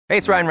Hey,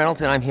 it's Ryan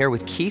Reynolds, and I'm here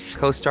with Keith,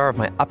 co-star of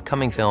my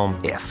upcoming film,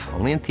 If,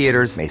 only in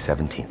theaters May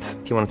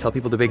 17th. Do you want to tell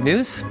people the big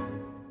news?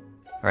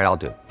 All right, I'll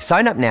do it.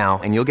 Sign up now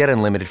and you'll get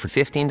unlimited for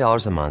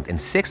 $15 a month and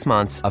 6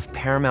 months of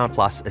Paramount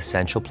Plus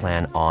Essential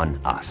Plan on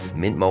us.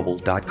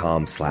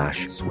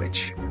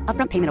 MintMobile.com/switch.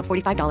 Upfront payment of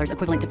 $45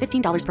 equivalent to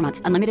 $15 per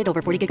month. Unlimited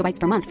over 40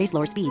 gigabytes per month. Face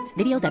lower speeds.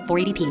 Videos at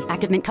 480p.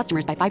 Active Mint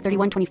customers by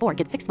 531.24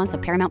 get 6 months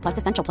of Paramount Plus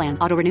Essential Plan.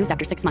 Auto renews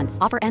after 6 months.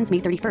 Offer ends May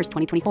 31st,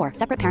 2024.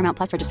 Separate Paramount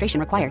Plus registration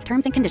required.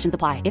 Terms and conditions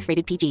apply if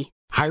rated PG.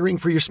 Hiring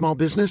for your small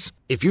business?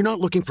 If you're not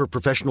looking for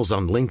professionals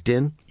on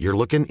LinkedIn, you're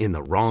looking in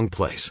the wrong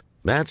place.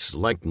 That's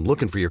like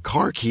looking for your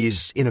car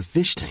keys in a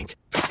fish tank.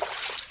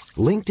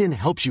 LinkedIn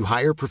helps you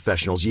hire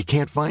professionals you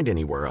can't find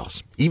anywhere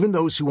else, even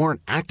those who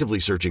aren't actively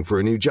searching for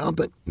a new job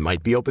but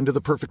might be open to the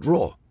perfect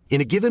role.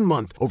 In a given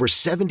month, over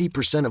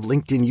 70% of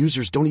LinkedIn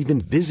users don't even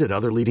visit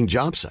other leading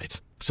job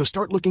sites. So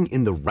start looking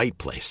in the right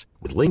place.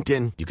 With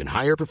LinkedIn, you can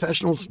hire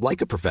professionals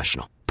like a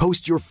professional.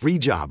 Post your free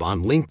job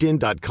on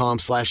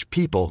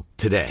linkedin.com/people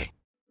today.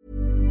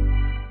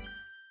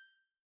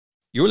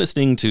 You're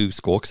listening to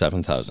Squawk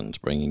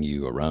 7000, bringing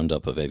you a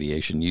roundup of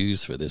aviation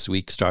news for this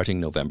week starting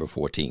November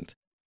 14th.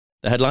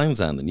 The headlines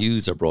and the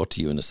news are brought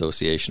to you in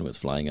association with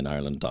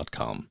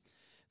flyinginireland.com.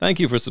 Thank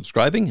you for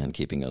subscribing and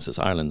keeping us as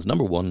Ireland's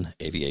 #1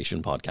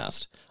 aviation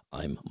podcast.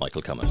 I'm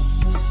Michael Cummin.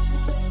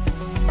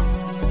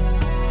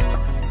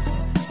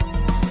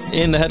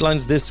 In the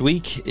headlines this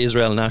week,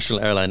 Israel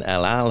national airline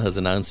El Al has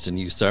announced a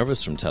new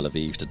service from Tel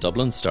Aviv to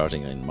Dublin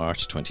starting in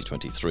March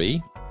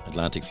 2023.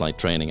 Atlantic Flight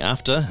Training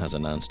AFTA has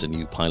announced a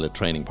new pilot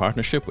training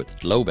partnership with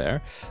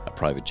Globair, a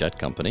private jet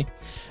company.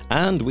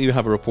 And we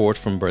have a report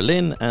from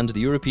Berlin and the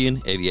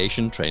European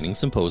Aviation Training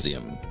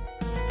Symposium.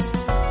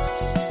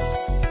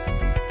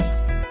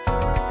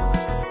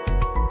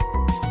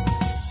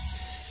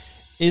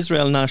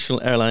 Israel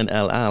national airline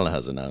El Al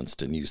has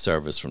announced a new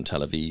service from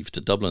Tel Aviv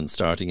to Dublin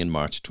starting in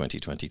March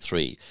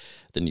 2023.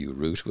 The new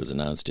route was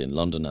announced in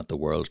London at the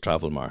World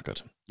Travel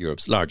Market,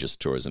 Europe's largest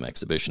tourism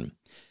exhibition.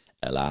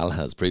 El Al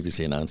has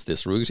previously announced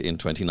this route in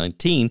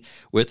 2019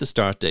 with the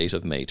start date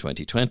of May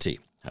 2020.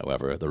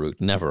 However, the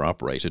route never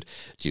operated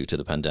due to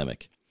the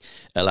pandemic.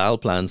 El Al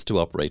plans to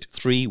operate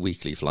 3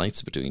 weekly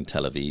flights between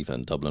Tel Aviv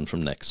and Dublin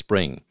from next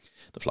spring.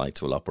 The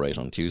flights will operate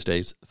on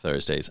Tuesdays,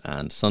 Thursdays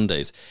and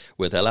Sundays,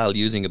 with El Al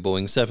using a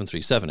Boeing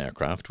 737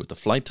 aircraft with a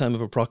flight time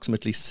of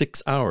approximately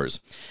 6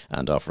 hours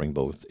and offering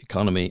both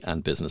economy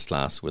and business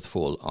class with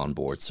full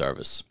onboard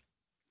service.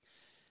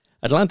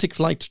 Atlantic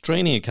Flight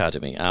Training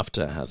Academy,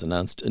 AFTA, has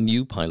announced a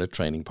new pilot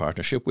training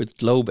partnership with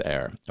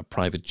Globair, a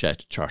private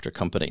jet charter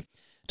company,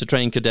 to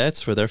train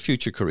cadets for their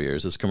future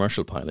careers as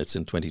commercial pilots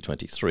in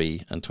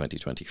 2023 and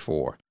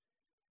 2024.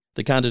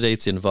 The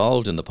candidates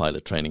involved in the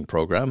pilot training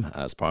programme,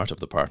 as part of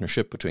the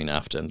partnership between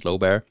AFTA and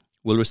Globair,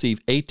 will receive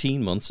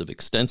 18 months of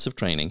extensive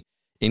training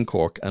in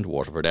Cork and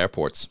Waterford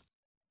airports.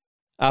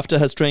 AFTA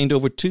has trained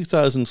over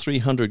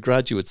 2,300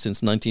 graduates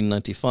since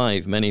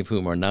 1995, many of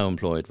whom are now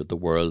employed with the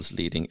world's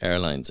leading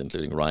airlines,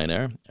 including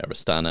Ryanair, Air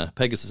Astana,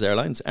 Pegasus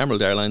Airlines,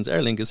 Emerald Airlines,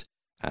 Aer Lingus,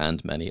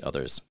 and many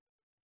others.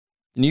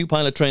 The new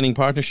pilot training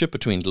partnership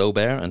between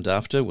Globair and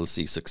AFTA will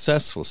see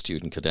successful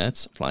student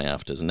cadets fly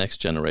AFTA's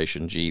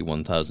next-generation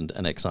G1000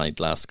 NXI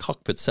glass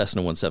cockpit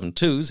Cessna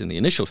 172s in the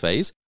initial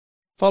phase,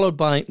 followed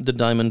by the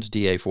Diamond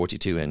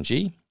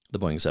DA42NG, the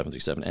Boeing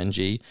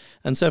 737NG,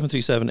 and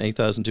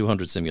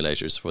 737-8200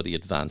 simulators for the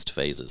advanced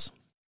phases.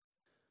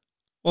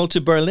 Well, to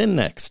Berlin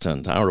next,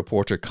 and our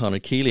reporter Conor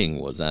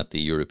Keeling was at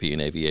the European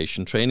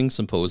Aviation Training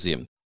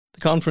Symposium. The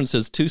conference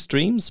has 2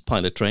 streams,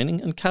 pilot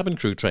training and cabin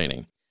crew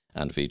training,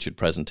 and featured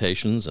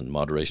presentations and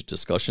moderated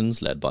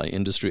discussions led by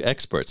industry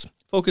experts,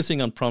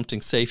 focusing on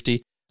prompting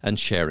safety and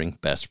sharing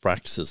best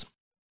practices.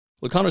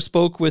 Well, Conor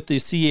spoke with the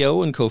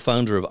CEO and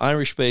co-founder of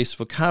Irish-based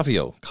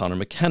Vocavio, Conor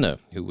McKenna,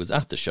 who was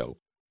at the show.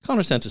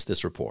 Conor sent us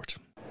this report.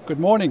 Good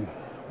morning.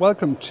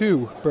 Welcome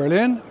to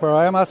Berlin, where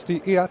I am at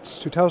the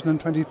IATS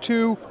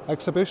 2022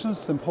 Exhibition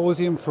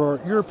Symposium for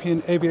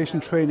European Aviation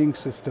Training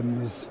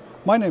Systems.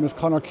 My name is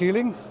Conor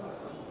Keeling.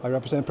 I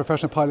represent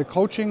Professional Pilot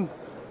Coaching,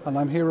 and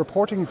I'm here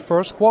reporting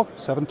for Squawk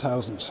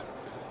 7000.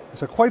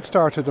 It's a quiet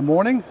start to the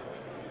morning.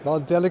 A lot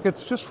of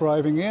delegates just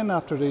arriving in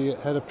after the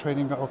Head of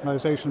Training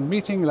Organisation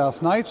meeting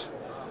last night,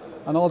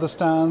 and all the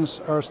stands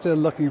are still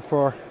looking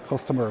for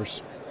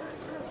customers.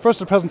 First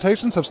of the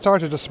presentations have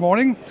started this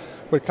morning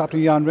with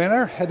Captain Jan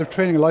Renner, Head of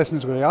Training and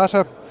Licensing with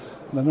IATA,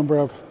 and a number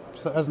of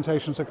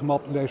presentations that come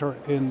up later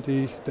in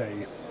the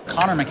day.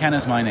 Conor McKenna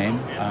is my name.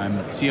 I'm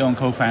CEO and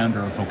co-founder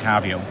of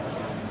Vocavio.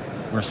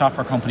 We're a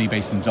software company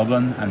based in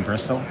Dublin and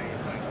Bristol,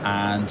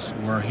 and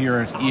we're here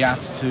at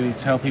IATS to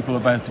tell people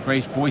about the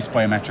great voice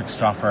biometrics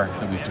software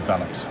that we've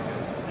developed.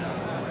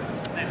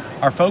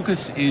 Our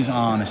focus is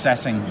on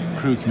assessing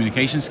crew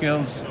communication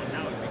skills,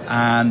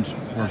 and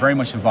we're very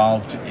much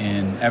involved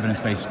in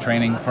evidence-based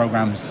training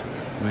programs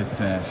with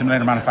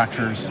simulator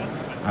manufacturers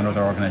and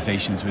other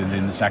organisations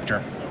within the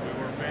sector.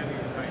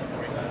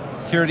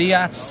 Here at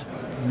IATS,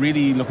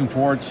 really looking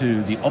forward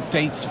to the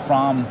updates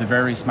from the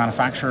various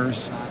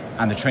manufacturers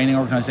and the training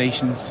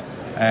organisations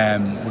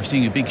we're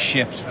seeing a big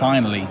shift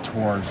finally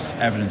towards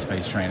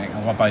evidence-based training.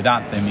 And what by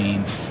that they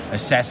mean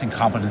assessing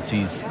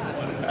competencies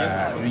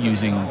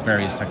using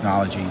various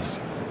technologies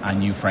and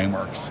new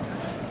frameworks.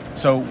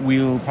 So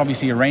we'll probably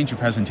see a range of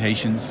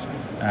presentations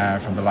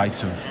from the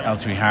likes of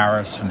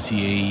L3Harris, from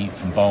CAE,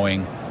 from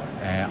Boeing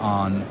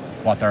on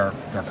what their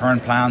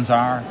current plans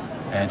are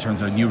in terms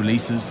of new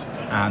releases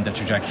and the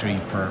trajectory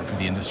for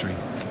the industry.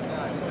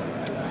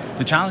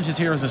 The challenges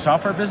here as a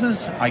software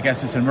business, I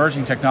guess it's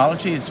emerging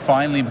technology. It's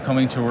finally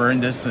becoming to earn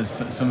this,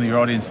 as some of your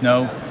audience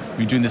know. We've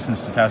been doing this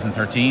since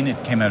 2013.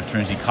 It came out of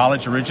Trinity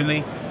College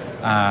originally.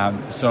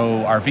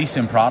 So our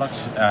vSIM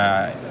product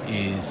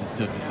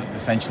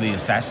essentially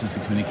assesses the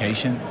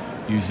communication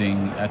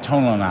using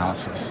tonal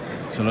analysis,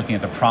 so looking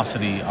at the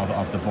prosody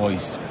of the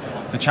voice.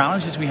 The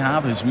challenges we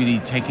have is really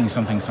taking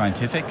something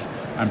scientific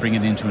and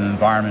bringing it into an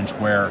environment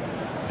where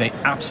they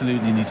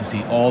absolutely need to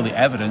see all the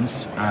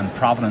evidence and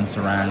provenance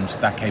around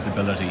that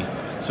capability.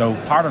 So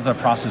part of the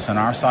process on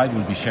our side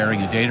will be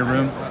sharing a data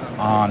room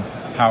on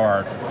how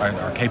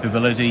our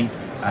capability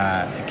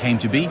came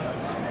to be,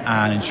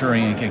 and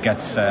ensuring it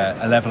gets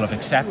a level of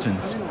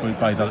acceptance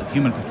by the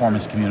human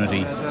performance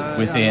community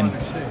within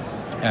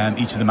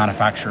each of the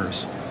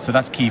manufacturers. So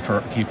that's key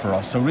for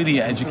us. So really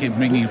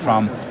bringing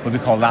from what we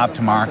call lab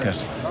to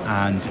market,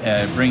 and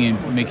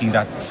making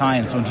that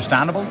science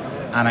understandable,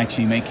 and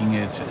actually making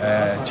it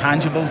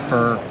tangible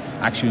for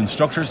actual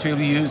instructors to be able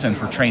to use, and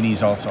for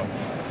trainees also.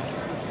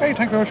 Hey,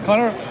 thank you very much,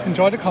 Conor.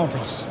 Enjoy the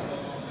conference.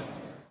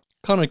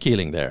 Conor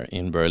Keeling there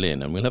in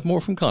Berlin, and we'll have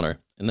more from Conor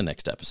in the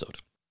next episode.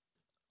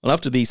 Well,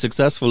 after the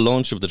successful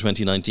launch of the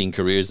 2019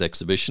 Careers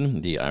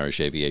Exhibition, the Irish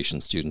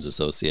Aviation Students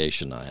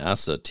Association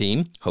IASA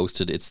team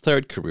hosted its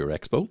third Career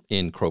Expo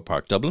in Croke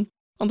Park, Dublin,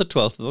 on the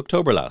 12th of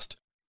October last.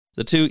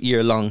 The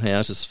 2-year-long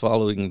hiatus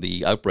following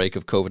the outbreak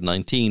of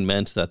COVID-19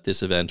 meant that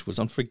this event was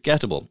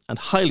unforgettable and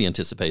highly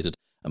anticipated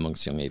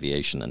amongst young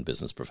aviation and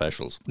business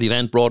professionals. The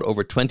event brought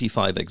over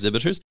 25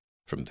 exhibitors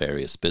from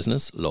various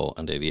business, law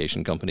and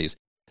aviation companies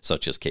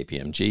such as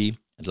KPMG,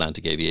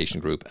 Atlantic Aviation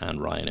Group and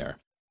Ryanair.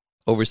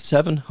 Over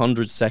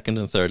 700 second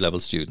and third level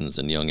students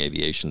and young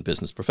aviation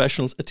business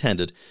professionals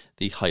attended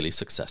the highly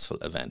successful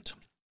event.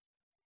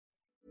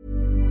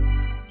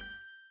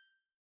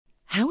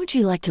 How would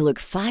you like to look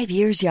 5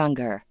 years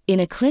younger? In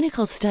a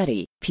clinical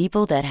study,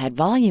 people that had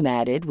volume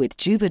added with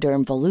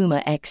Juvederm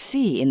Voluma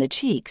XC in the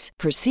cheeks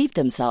perceived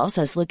themselves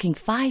as looking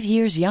 5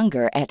 years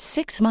younger at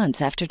 6 months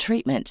after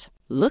treatment.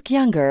 Look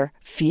younger,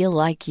 feel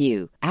like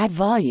you. Add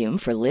volume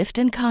for lift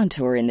and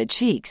contour in the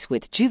cheeks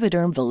with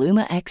Juvederm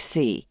Voluma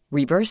XC.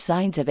 Reverse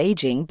signs of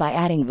aging by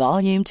adding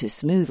volume to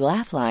smooth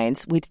laugh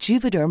lines with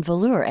Juvederm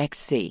Volure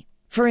XC.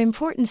 For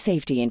important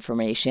safety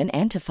information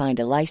and to find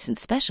a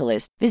licensed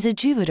specialist, visit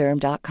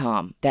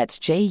Juvederm.com. That's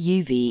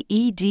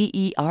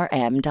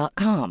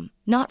JUVEDERM.com.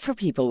 Not for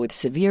people with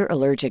severe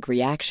allergic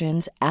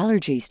reactions,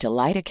 allergies to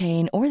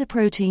lidocaine, or the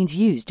proteins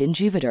used in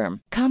Juvederm.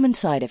 Common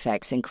side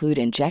effects include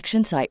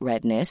injection site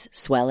redness,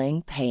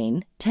 swelling,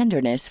 pain,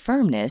 tenderness,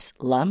 firmness,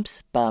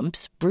 lumps,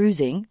 bumps,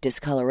 bruising,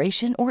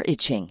 discoloration, or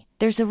itching.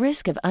 There's a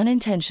risk of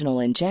unintentional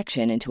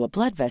injection into a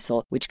blood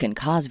vessel, which can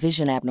cause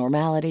vision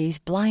abnormalities,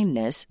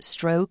 blindness,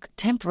 stroke,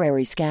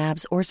 temporary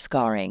scabs, or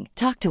scarring.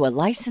 Talk to a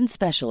licensed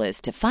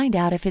specialist to find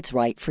out if it's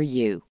right for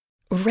you.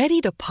 Ready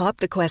to pop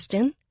the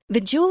question? The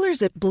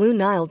jewelers at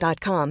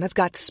BlueNile.com have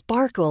got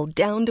sparkle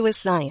down to a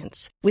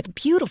science with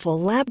beautiful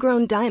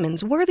lab-grown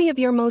diamonds worthy of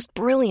your most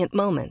brilliant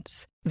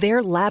moments.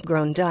 Their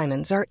lab-grown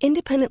diamonds are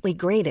independently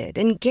graded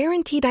and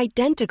guaranteed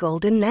identical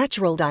to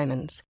natural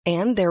diamonds,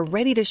 and they're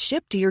ready to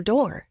ship to your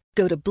door.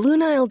 Go to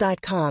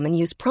BlueNile.com and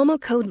use promo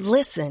code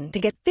LISTEN to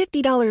get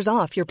 $50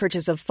 off your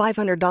purchase of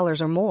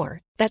 $500 or more.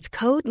 That's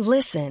code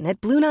LISTEN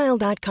at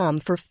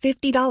BlueNile.com for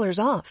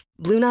 $50 off.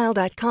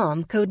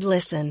 BlueNile.com, code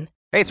LISTEN.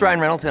 Hey, it's Ryan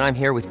Reynolds, and I'm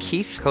here with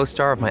Keith,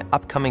 co-star of my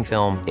upcoming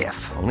film,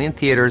 If, only in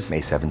theaters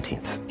May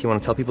 17th. Do you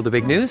want to tell people the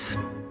big news?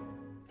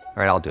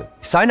 All right, I'll do it.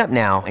 Sign up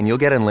now and you'll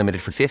get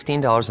unlimited for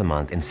 $15 a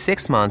month and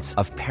 6 months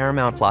of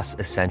Paramount Plus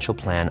Essential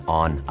Plan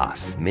on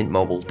us.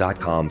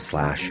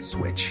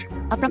 MintMobile.com/switch.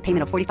 Upfront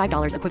payment of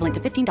 $45 equivalent to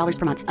 $15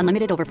 per month.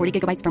 Unlimited over 40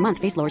 gigabytes per month.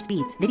 Face lower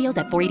speeds. Videos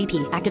at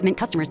 480p. Active Mint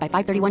customers by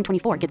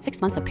 531.24 get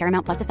 6 months of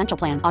Paramount Plus Essential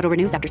Plan. Auto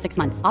renews after 6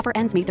 months. Offer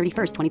ends May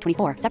 31st,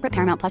 2024. Separate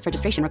Paramount Plus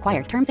registration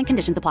required. Terms and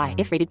conditions apply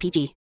if rated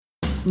PG.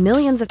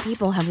 Millions of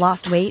people have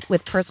lost weight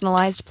with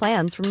personalized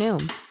plans from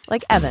Noom.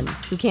 Like Evan,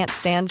 who can't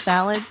stand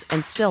salads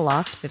and still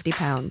lost 50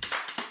 pounds.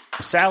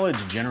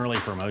 Salads generally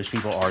for most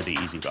people are the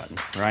easy button,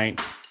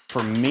 right?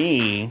 For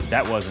me,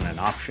 that wasn't an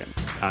option.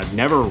 I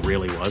never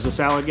really was a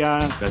salad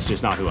guy. That's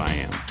just not who I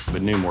am.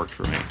 But Noom worked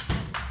for me.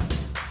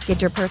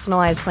 Get your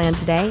personalized plan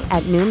today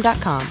at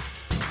Noom.com.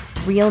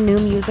 Real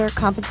Noom user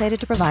compensated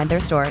to provide their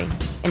story.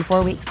 In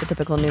 4 weeks, the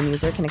typical Noom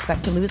user can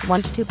expect to lose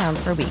 1 to 2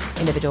 pounds per week.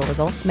 Individual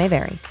results may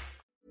vary.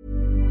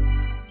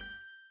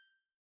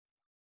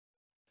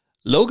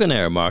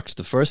 Loganair marked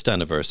the first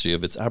anniversary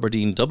of its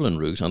Aberdeen-Dublin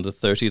route on the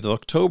 30th of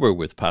October,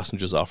 with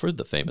passengers offered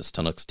the famous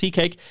Tunnock's tea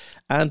cake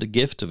and a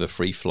gift of a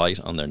free flight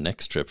on their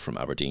next trip from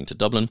Aberdeen to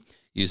Dublin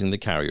using the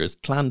carrier's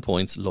Clan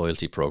Points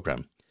loyalty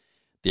programme.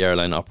 The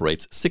airline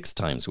operates 6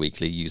 times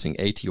weekly using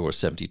ATR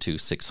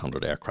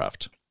 72-600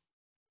 aircraft.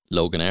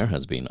 Loganair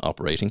has been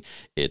operating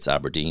its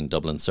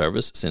Aberdeen-Dublin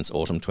service since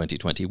autumn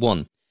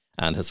 2021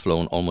 and has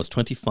flown almost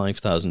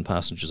 25,000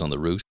 passengers on the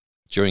route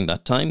during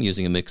that time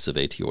using a mix of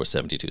ATR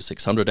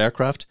 72-600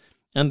 aircraft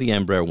and the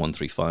Embraer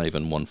 135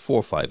 and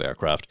 145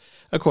 aircraft,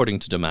 according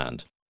to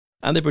demand.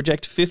 And they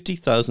project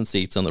 50,000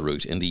 seats on the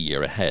route in the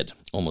year ahead,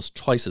 almost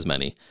twice as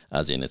many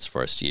as in its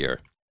first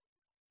year.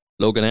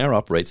 Loganair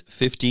operates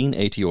 15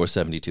 ATR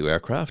 72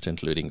 aircraft,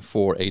 including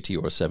 4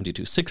 ATR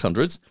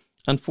 72-600s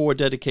and 4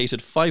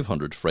 dedicated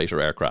 500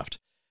 freighter aircraft,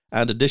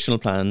 and additional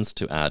plans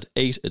to add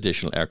 8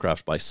 additional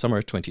aircraft by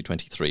summer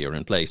 2023 are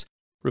in place,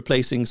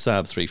 replacing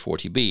Saab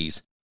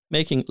 340Bs,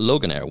 making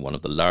Loganair one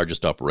of the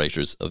largest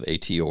operators of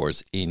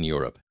ATRs in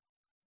Europe.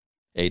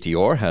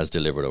 ATR has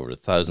delivered over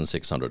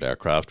 1,600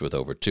 aircraft with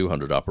over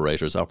 200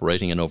 operators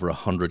operating in over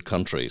 100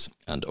 countries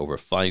and over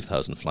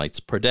 5,000 flights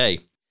per day.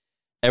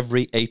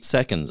 Every 8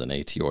 seconds an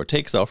ATR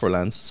takes off or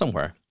lands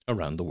somewhere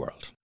around the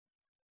world.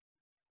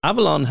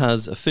 Avolon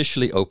has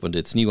officially opened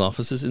its new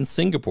offices in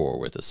Singapore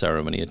with a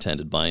ceremony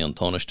attended by An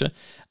Taoiseach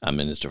and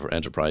Minister for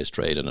Enterprise,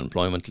 Trade and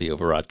Employment Leo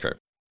Varadkar.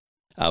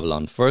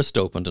 Avolon first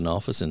opened an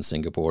office in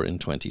Singapore in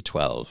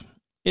 2012.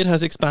 It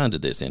has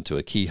expanded this into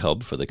a key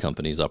hub for the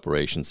company's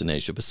operations in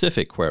Asia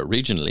Pacific, where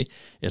regionally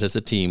it has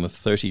a team of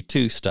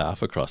 32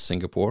 staff across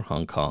Singapore,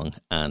 Hong Kong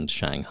and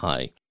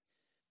Shanghai.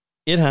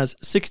 It has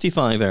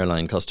 65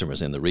 airline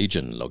customers in the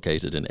region,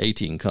 located in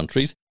 18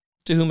 countries,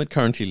 to whom it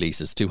currently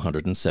leases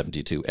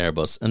 272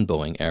 Airbus and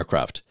Boeing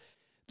aircraft.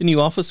 The new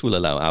office will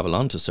allow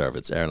Avolon to serve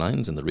its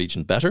airlines in the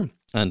region better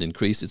and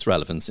increase its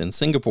relevance in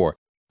Singapore,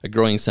 a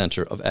growing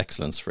centre of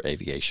excellence for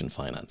aviation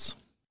finance.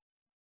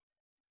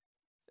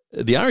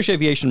 The Irish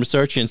Aviation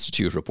Research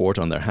Institute report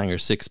on their Hangar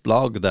 6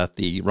 blog that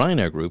the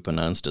Ryanair Group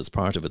announced as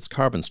part of its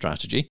carbon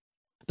strategy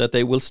that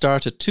they will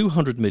start a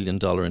 $200 million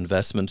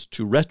investment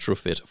to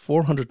retrofit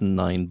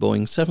 409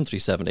 Boeing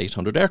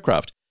 737-800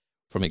 aircraft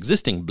from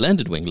existing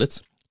blended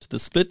winglets to the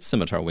split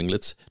scimitar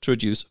winglets to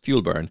reduce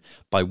fuel burn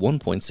by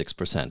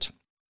 1.6%.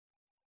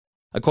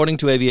 According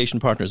to Aviation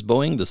Partners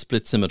Boeing, the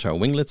split scimitar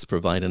winglets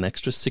provide an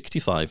extra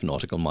 65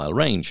 nautical mile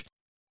range.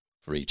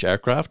 For each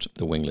aircraft,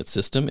 the winglet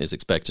system is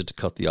expected to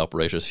cut the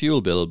operator's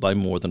fuel bill by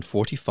more than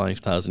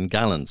 45,000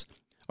 gallons,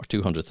 or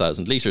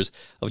 200,000 litres,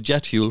 of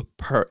jet fuel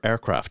per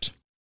aircraft.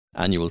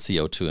 Annual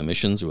CO2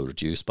 emissions will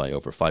reduce by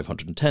over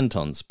 510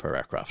 tonnes per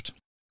aircraft.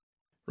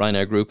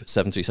 Ryanair Group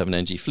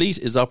 737NG fleet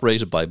is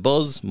operated by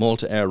Buzz,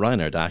 Malta Air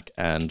Ryanair DAC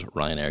and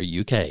Ryanair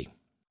UK.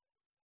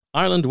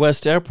 Ireland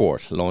West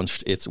Airport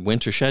launched its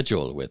winter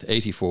schedule with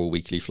 84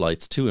 weekly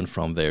flights to and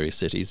from various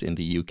cities in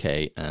the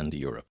UK and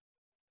Europe.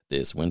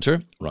 This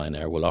winter,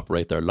 Ryanair will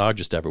operate their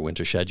largest ever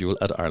winter schedule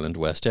at Ireland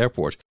West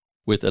Airport,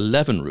 with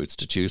 11 routes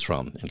to choose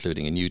from,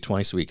 including a new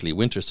twice-weekly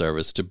winter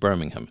service to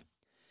Birmingham.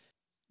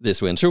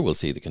 This winter will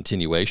see the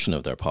continuation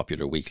of their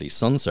popular weekly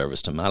Sun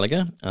service to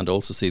Malaga and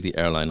also see the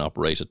airline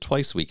operate a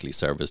twice-weekly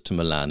service to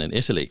Milan in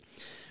Italy,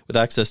 with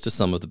access to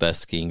some of the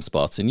best skiing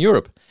spots in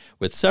Europe,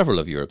 with several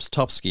of Europe's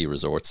top ski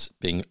resorts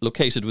being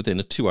located within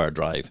a 2-hour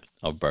drive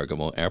of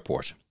Bergamo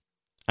Airport.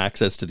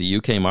 Access to the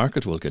UK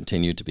market will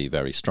continue to be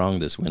very strong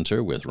this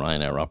winter, with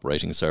Ryanair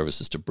operating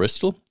services to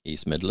Bristol,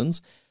 East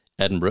Midlands,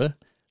 Edinburgh,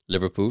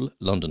 Liverpool,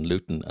 London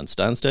Luton and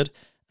Stansted,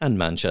 and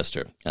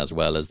Manchester, as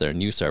well as their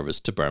new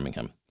service to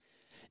Birmingham.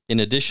 In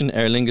addition,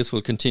 Aer Lingus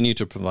will continue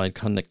to provide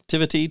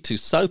connectivity to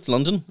South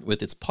London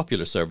with its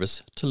popular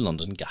service to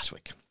London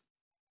Gatwick.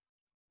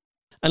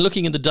 And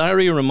looking in the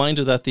diary, a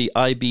reminder that the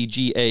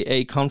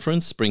IBGAA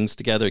conference brings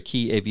together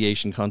key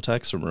aviation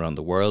contacts from around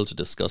the world to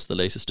discuss the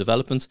latest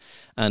developments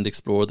and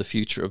explore the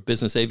future of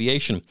business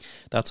aviation.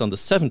 That's on the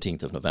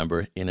 17th of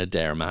November in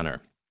Adair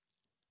Manor.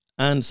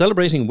 And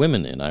celebrating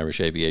women in Irish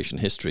aviation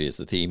history is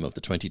the theme of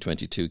the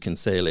 2022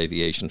 Kinsale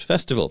Aviation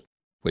Festival,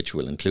 which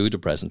will include a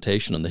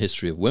presentation on the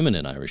history of women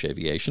in Irish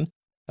aviation,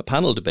 a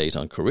panel debate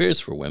on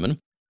careers for women,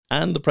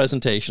 and the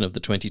presentation of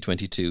the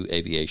 2022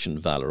 Aviation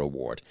Valour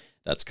Award.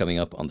 That's coming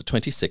up on the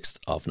 26th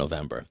of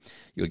November.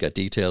 You'll get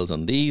details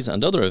on these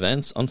and other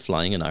events on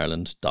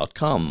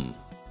flyinginireland.com.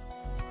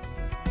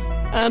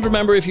 And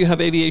remember, if you have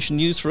aviation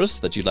news for us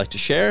that you'd like to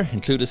share,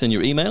 include us in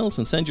your emails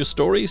and send your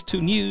stories to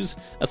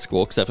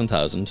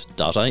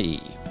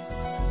news@squawk7000.ie.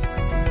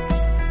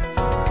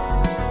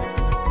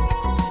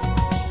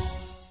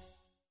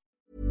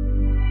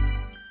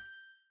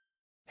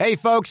 Hey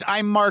folks,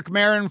 I'm Mark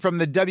Maron from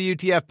the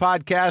WTF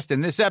Podcast,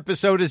 and this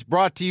episode is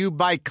brought to you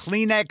by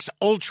Kleenex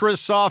Ultra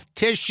Soft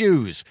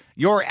Tissues,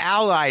 your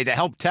ally to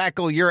help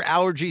tackle your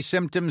allergy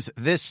symptoms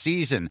this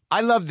season. I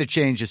love the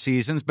change of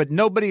seasons, but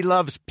nobody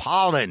loves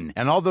pollen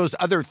and all those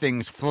other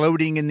things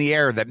floating in the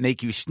air that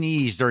make you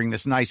sneeze during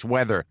this nice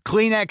weather.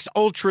 Kleenex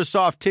Ultra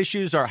Soft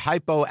Tissues are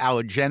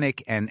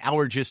hypoallergenic and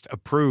allergist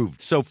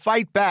approved, so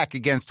fight back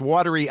against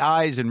watery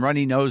eyes and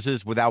runny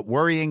noses without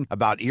worrying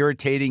about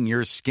irritating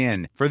your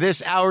skin. For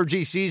this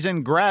allergy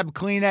season, grab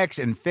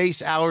Kleenex and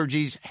face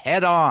allergies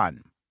head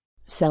on.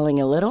 Selling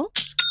a little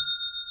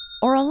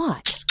or a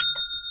lot?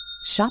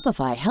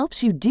 Shopify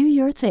helps you do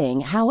your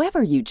thing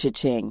however you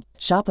cha-ching.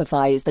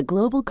 Shopify is the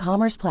global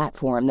commerce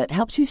platform that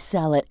helps you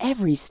sell at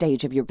every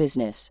stage of your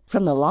business.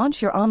 From the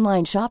launch your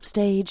online shop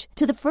stage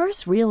to the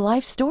first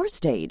real-life store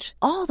stage,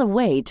 all the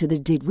way to the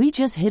did we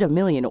just hit a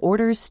million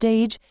orders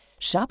stage.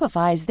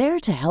 Shopify is there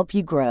to help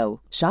you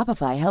grow.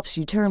 Shopify helps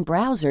you turn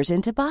browsers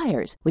into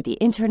buyers with the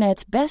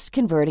internet's best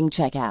converting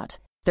checkout.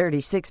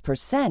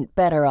 36%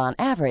 better on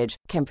average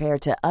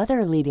compared to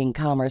other leading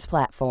commerce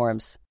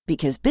platforms.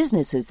 Because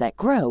businesses that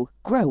grow,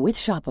 grow with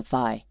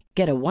Shopify.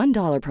 Get a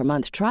 $1 per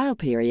month trial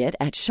period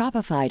at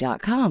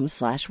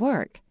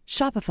shopify.com/work.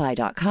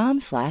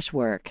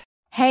 Shopify.com/work.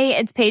 Hey,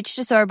 it's Paige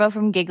DeSorbo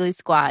from Giggly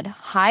Squad.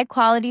 High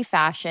quality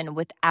fashion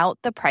without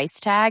the price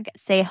tag.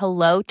 Say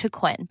hello to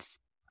Quince.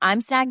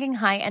 I'm snagging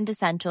high-end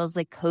essentials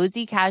like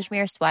cozy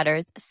cashmere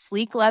sweaters,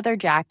 sleek leather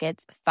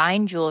jackets,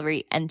 fine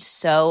jewelry, and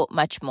so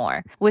much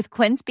more. With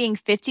Quince being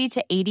 50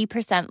 to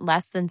 80%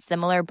 less than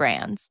similar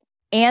brands.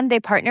 And they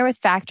partner with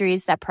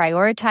factories that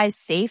prioritize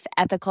safe,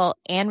 ethical,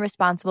 and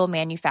responsible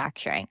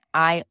manufacturing.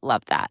 I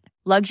love that.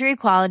 Luxury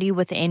quality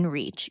within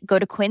reach. Go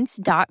to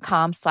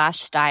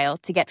quince.com/style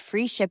to get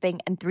free shipping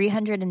and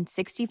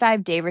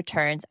 365-day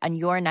returns on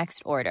your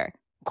next order.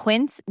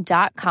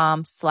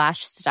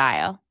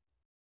 Quince.com/style.